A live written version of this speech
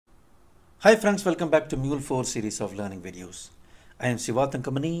Hi friends, welcome back to Mule-4 series of learning videos. I am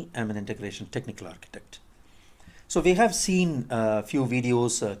siva.thankamanee. I am an integration technical architect. So we have seen a few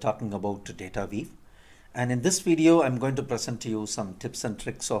videos talking about DataWeave, and in this video I'm going to present to you some tips and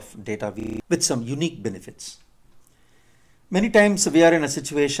tricks of DataWeave with some unique benefits. Many times we are in a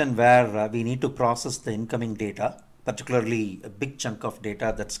situation where we need to process the incoming data, particularly a big chunk of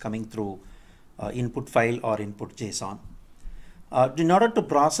data that's coming through input file or input JSON. In order to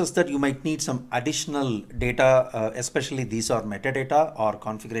process that, you might need some additional data, especially these are metadata or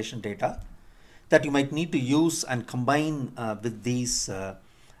configuration data that you might need to use and combine with these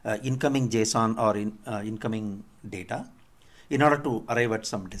incoming JSON or incoming data in order to arrive at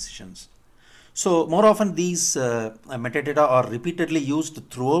some decisions. So more often these metadata are repeatedly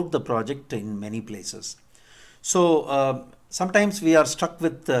used throughout the project in many places. So sometimes we are stuck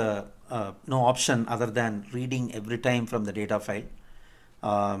with no option other than reading every time from the data file,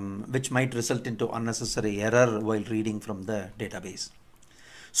 which might result into unnecessary error while reading from the database.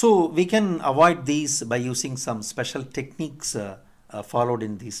 So we can avoid these by using some special techniques followed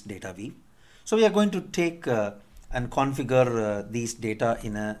in this DataWeave. So we are going to take and configure these data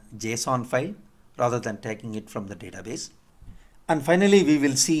in a JSON file rather than taking it from the database. And finally, we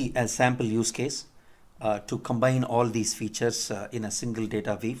will see a sample use case to combine all these features in a single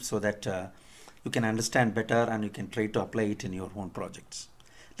DataWeave so that you can understand better and you can try to apply it in your own projects.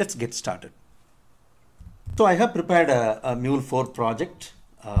 Let's get started. So I have prepared a Mule-4 project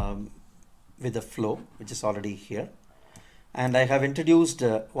with a flow which is already here, and I have introduced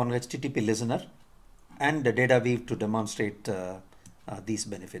one HTTP listener and a DataWeave to demonstrate these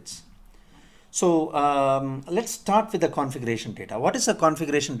benefits. So let's start with the configuration data. What is a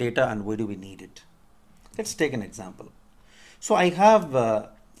configuration data and why do we need it? Let's take an example. So I have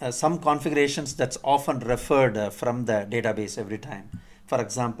some configurations that's often referred from the database every time. For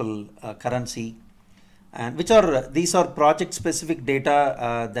example, currency, and these are project specific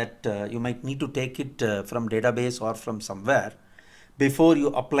data that you might need to take it from database or from somewhere before you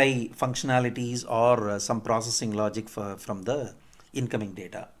apply functionalities or some processing logic from the incoming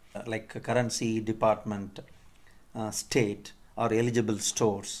data, like currency, department, state, or eligible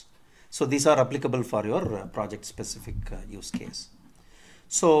stores. So these are applicable for your project specific use case.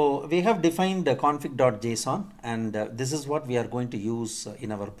 So we have defined config.json, and this is what we are going to use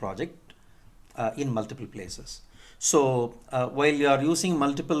in our project in multiple places. So while you are using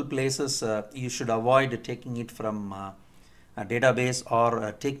multiple places, you should avoid taking it from a database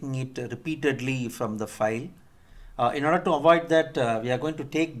or taking it repeatedly from the file. In order to avoid that, we are going to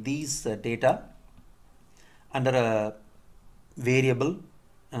take these data under a variable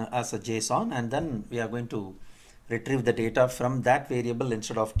as a JSON, and then we are going to retrieve the data from that variable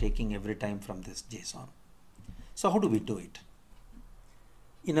instead of taking every time from this JSON. So how do we do it?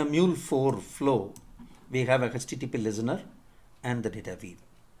 In a Mule-4 flow, we have a HTTP listener and the DataWeave.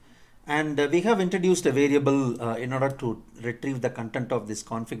 And we have introduced a variable in order to retrieve the content of this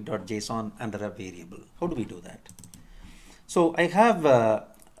config.json under a variable. How do we do that? So I have a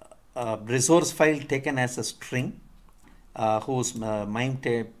resource file taken as a string whose MIME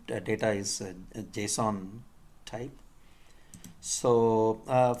data is JSON type. So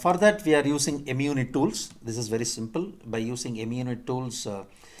for that we are using MUnitTools. This is very simple. By using MUnitTools,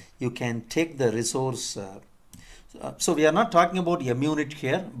 you can take the resource. So we are not talking about MUnit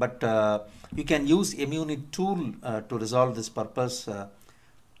here, but you can use MUnitTool to resolve this purpose,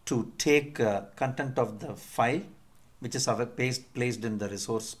 to take content of the file which is placed in the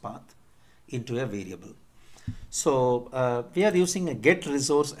resource path into a variable. So we are using a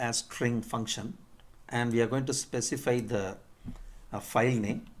getResource as string function, and we are going to specify the file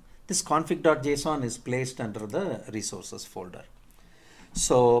name. This config.json is placed under the resources folder.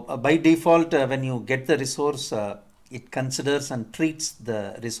 So by default, when you get the resource, it considers and treats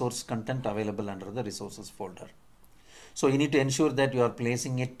the resource content available under the resources folder. So you need to ensure that you are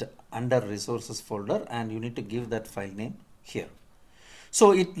placing it under resources folder, and you need to give that file name here.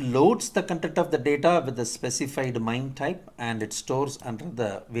 So it loads the content of the data with the specified MIME type, and it stores under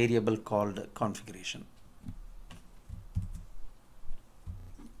the variable called configuration.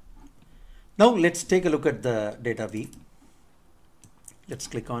 Now let's take a look at the DataWeave. Let's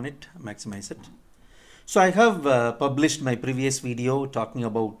click on it, maximize it. So I have published my previous video talking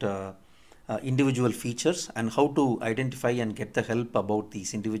about individual features and how to identify and get the help about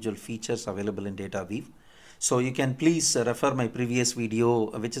these individual features available in DataWeave. So you can please refer my previous video,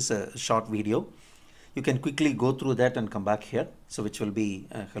 which is a short video. You can quickly go through that and come back here, so which will be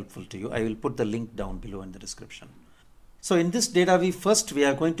helpful to you. I will put the link down below in the description. So in this DataWeave, first we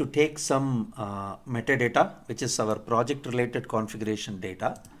are going to take some metadata, which is our project related configuration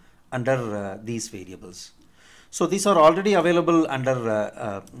data, under these variables. So these are already available under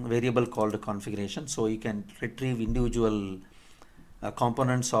a variable called configuration. So you can retrieve individual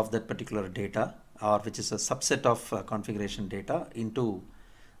components of that particular data, or which is a subset of configuration data, into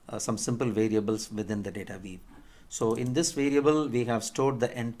some simple variables within the DataWeave. So in this variable, we have stored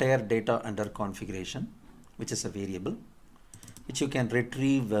the entire data under configuration, which is a variable, which you can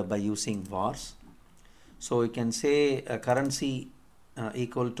retrieve by using vars. So you can say currency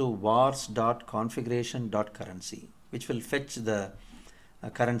equal to vars.configuration.currency, which will fetch the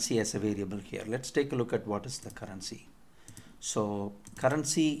currency as a variable here. Let's take a look at what is the currency. So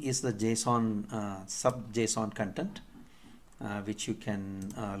currency is the JSON sub-JSON content, which you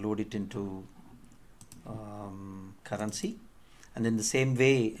can load it into currency, and in the same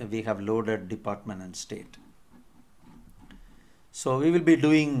way we have loaded department and state. So we will be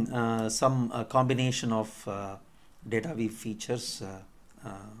doing some combination of DataWeave features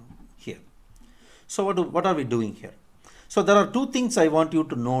here. So what are we doing here? So there are two things I want you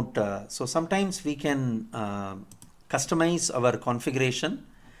to note. So sometimes we can customize our configuration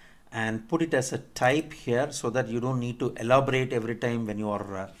and put it as a type here, so that you don't need to elaborate every time when you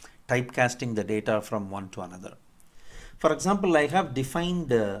are typecasting the data from one to another. For example, I have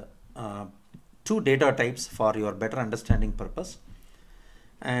defined two data types for your better understanding purpose.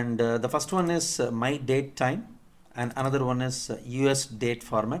 And the first one is my date time, and another one is US date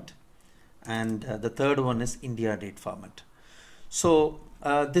format, and the third one is India date format. So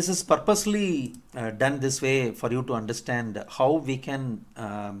this is purposely done this way for you to understand how we can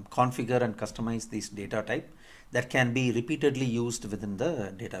configure and customize this data type that can be repeatedly used within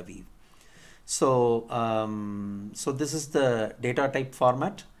the DataWeave. So so this is the data type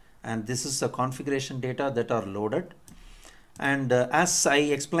format, and this is the configuration data that are loaded. And as I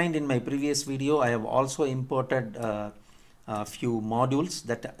explained in my previous video, I have also imported a few modules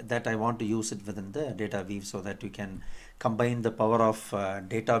that I want to use it within the DataWeave, so that you can combine the power of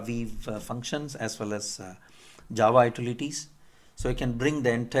DataWeave functions as well as Java utilities. So you can bring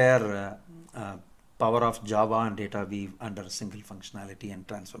the entire power of Java and DataWeave under a single functionality and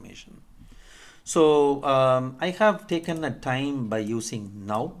transformation. So I have taken a time by using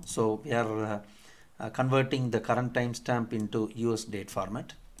now. So we are converting the current timestamp into US date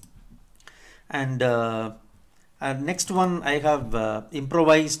format. And next one I have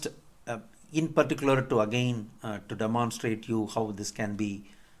improvised in particular to again to demonstrate you how this can be,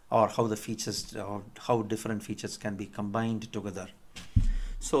 or how the features, or how different features can be combined together.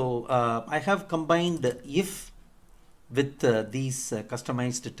 So I have combined if with these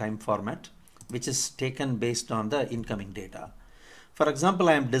customized time format, which is taken based on the incoming data. For example,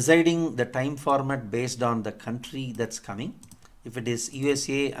 I am deciding the time format based on the country that's coming. If it is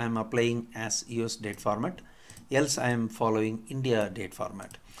USA, I am applying as US date format, else I am following India date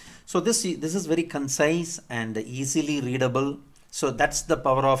format. So this is very concise and easily readable. So that's the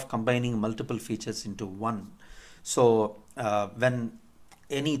power of combining multiple features into one. So when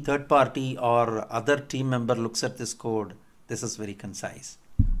any third party or other team member looks at this code, this is very concise.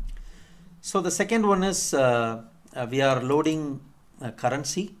 So the second one is we are loading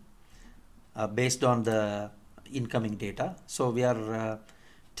currency based on the incoming data. So we are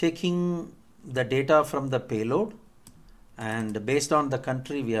taking the data from the payload, and based on the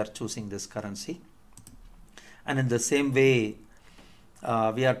country we are choosing this currency. And in the same way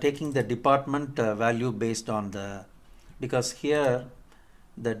we are taking the department value based on the, because here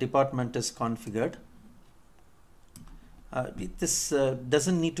the department is configured. This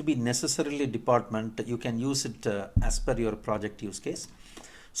doesn't need to be necessarily department. You can use it as per your project use case.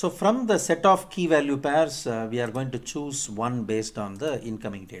 So from the set of key value pairs, we are going to choose one based on the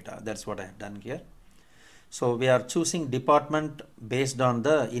incoming data. That's what I have done here. So we are choosing department based on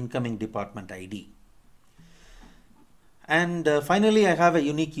the incoming department ID. And finally, I have a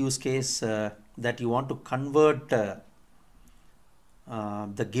unique use case that you want to convert the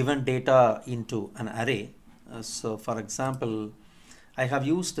given data into an array. So for example, I have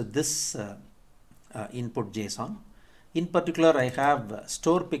used this input JSON. In particular, I have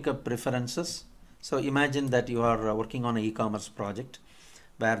store pickup preferences. So imagine that you are working on an e-commerce project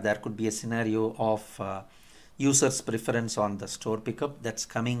where there could be a scenario of user's preference on the store pickup that's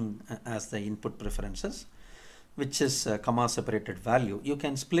coming as the input preferences, which is a comma separated value. You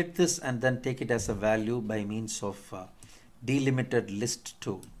can split this and then take it as a value by means of delimited list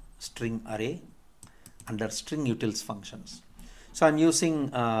to string array under string utils functions. So I'm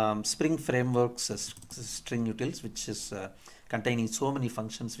using Spring Framework's string utils, which is containing so many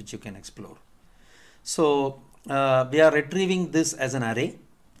functions which you can explore. So we are retrieving this as an array,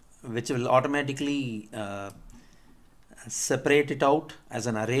 which will automatically separate it out as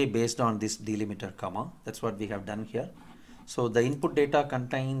an array based on this delimiter comma. That's what we have done here. So the input data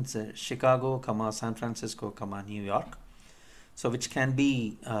contains Chicago, comma, San Francisco, comma, New York. So which can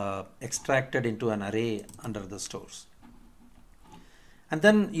be extracted into an array under the stores. And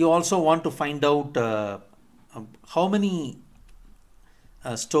then you also want to find out how many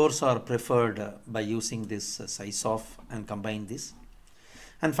stores are preferred by using this size of and combine this.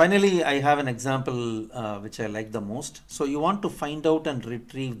 And finally, I have an example which I like the most. So you want to find out and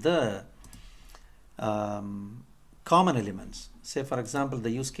retrieve the common elements. Say for example,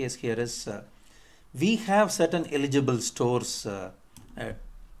 the use case here is we have certain eligible stores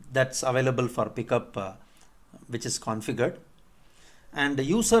that's available for pickup which is configured, and the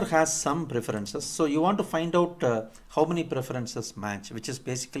user has some preferences. So you want to find out how many preferences match, which is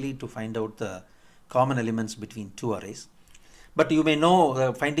basically to find out the common elements between two arrays. But you may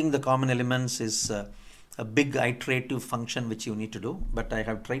know finding the common elements is a big iterative function which you need to do, but I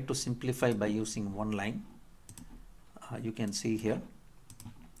have tried to simplify by using one line. You can see here.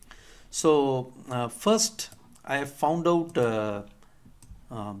 So first I have found out the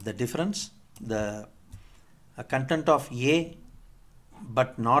difference, the content of A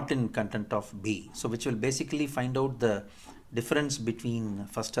but not in content of B. So which will basically find out the difference between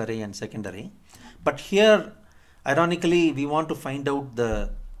first array and second array. But here ironically we want to find out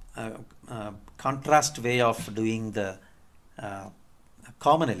the contrast way of doing the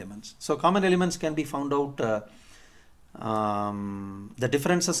common elements. So common elements can be found out, the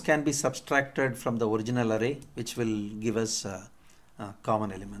differences can be subtracted from the original array, which will give us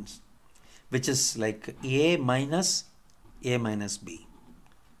common elements, which is like A minus B.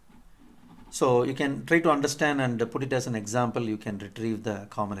 So you can try to understand and put it as an example. You can retrieve the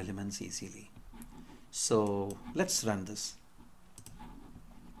common elements easily. So let's run this.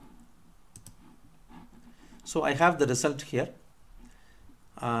 So I have the result here.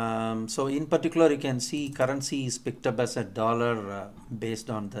 So in particular, you can see currency is picked up as a dollar based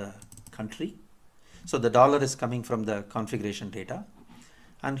on the country. So the dollar is coming from the configuration data.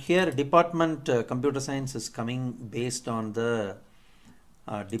 And here department computer science is coming based on the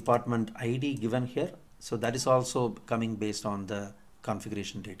department ID given here. So that is also coming based on the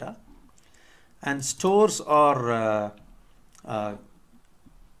configuration data. And stores are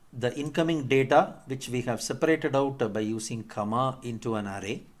the incoming data which we have separated out by using comma into an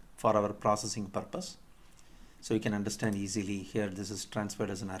array for our processing purpose. So you can understand easily here this is transferred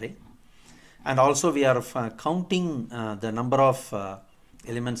as an array. And also we are counting the number of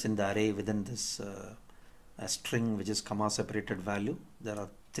elements in the array within this string which is comma separated value. There are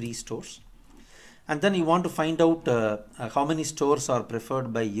 3 stores. And then you want to find out how many stores are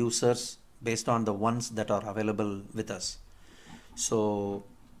preferred by users based on the ones that are available with us. So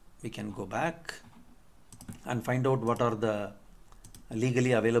we can go back and find out what are the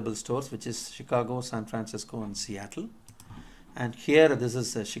legally available stores, which is Chicago, San Francisco, and Seattle. And here this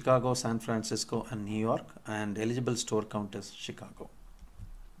is Chicago, San Francisco, and New York, and eligible store count is Chicago.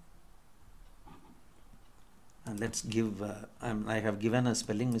 And let's give, I have given a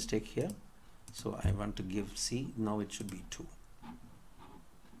spelling mistake here. So I want to give C, now it should be 2.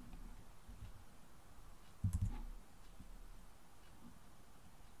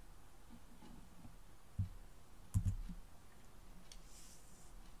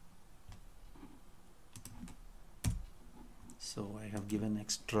 So I have given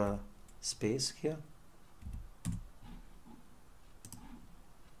extra space here.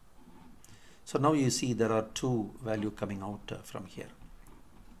 So now you see there are 2 values coming out from here.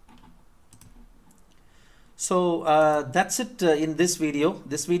 So that's it in this video.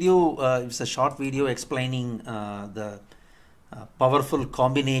 This video is a short video explaining the powerful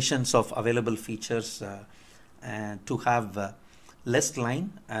combinations of available features and to have less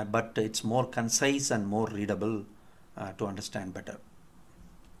line, but it's more concise and more readable to understand better.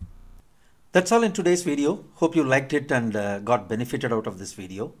 That's all in today's video. Hope you liked it and got benefited out of this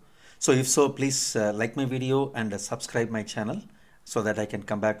video. So if so, please like my video and subscribe my channel so that I can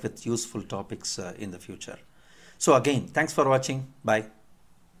come back with useful topics in the future. So again, thanks for watching. Bye.